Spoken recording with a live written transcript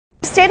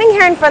standing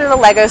here in front of the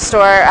Lego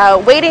store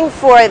waiting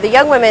for the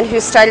young women who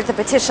started the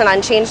petition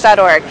on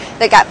change.org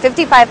that got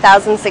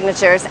 55,000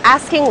 signatures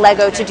asking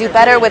Lego to do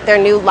better with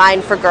their new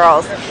line for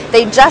girls.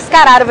 They just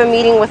got out of a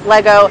meeting with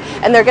Lego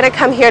and they're going to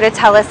come here to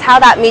tell us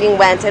how that meeting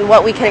went and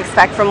what we can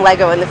expect from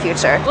Lego in the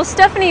future. Well,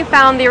 Stephanie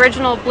found the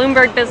original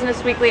Bloomberg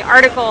Business Weekly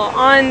article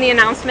on the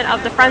announcement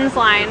of the Friends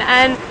line,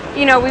 and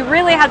you know, we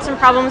really had some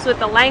problems with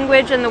the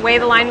language and the way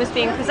the line was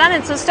being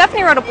presented, so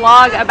Stephanie wrote a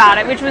blog about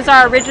it, which was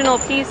our original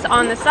piece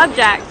on the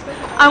subject.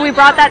 We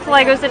brought that to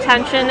Lego's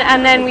attention,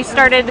 and then we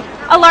started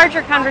a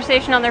larger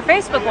conversation on their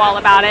Facebook wall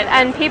about it,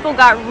 and people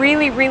got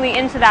really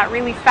into that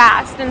really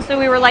fast. And so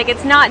we were like,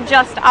 it's not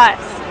just us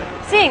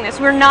seeing this.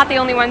 We're not the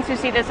only ones who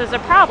see this as a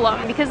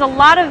problem, because a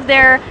lot of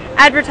their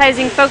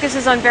advertising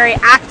focuses on very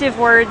active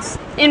words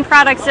in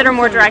products that are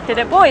more directed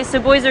at boys. So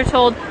boys are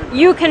told,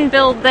 you can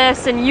build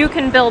this and you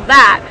can build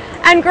that.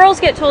 And girls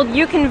get told,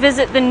 you can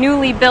visit the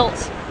newly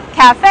built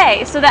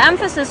cafe. So the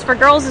emphasis for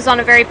girls is on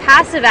a very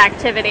passive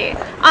activity.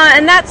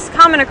 And that's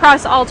common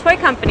across all toy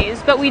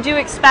companies, but we do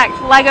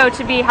expect Lego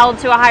to be held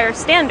to a higher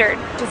standard.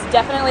 Which is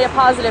definitely a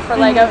positive for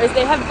Lego, is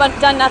they have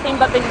done nothing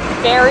but been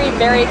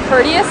very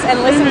courteous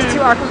and listened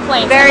to our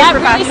complaints. Very and that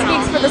professional.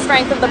 really speaks for the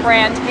strength of the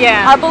brand.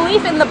 Yeah. Our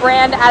belief in the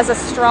brand as a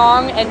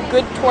strong and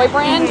good toy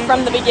brand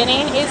from the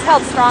beginning is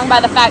held strong by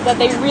the fact that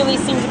they really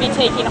seem to be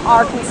taking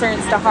our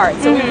concerns to heart.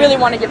 So we really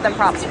want to give them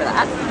props for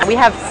that. We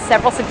have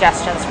several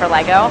suggestions for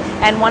Lego,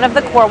 and one of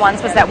the core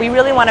ones was that we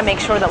really want to make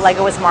sure that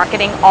Lego is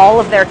marketing all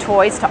of their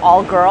toys to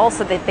all girls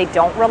so that they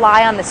don't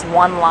rely on this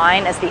one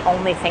line as the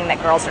only thing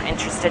that girls are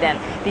interested in,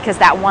 because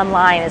that one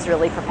line is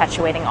really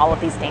perpetuating all of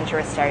these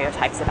dangerous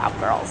stereotypes about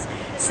girls.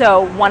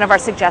 So one of our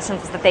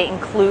suggestions was that they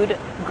include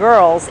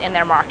girls in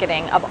their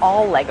marketing of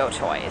all Lego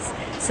toys,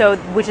 so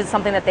which is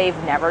something that they've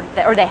never,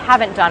 or they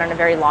haven't done in a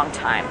very long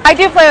time. I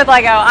do play with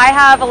Lego. I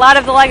have a lot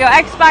of the Lego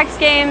Xbox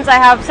games, I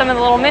have some of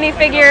the little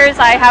minifigures,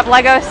 I have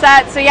Lego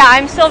sets, so yeah,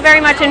 I'm still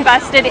very much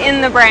invested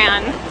in the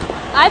brand.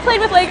 I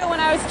played with Lego when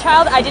I was a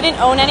child. I didn't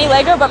own any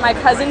Lego, but my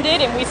cousin did,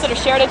 and we sort of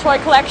shared a toy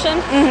collection.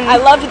 I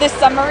loved this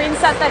submarine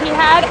set that he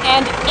had,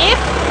 and if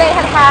they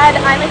had,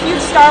 I'm a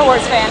huge Star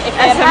Wars fan, if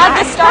they had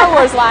the Star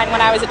Wars line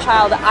when I was a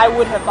child, I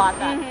would have bought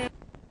that.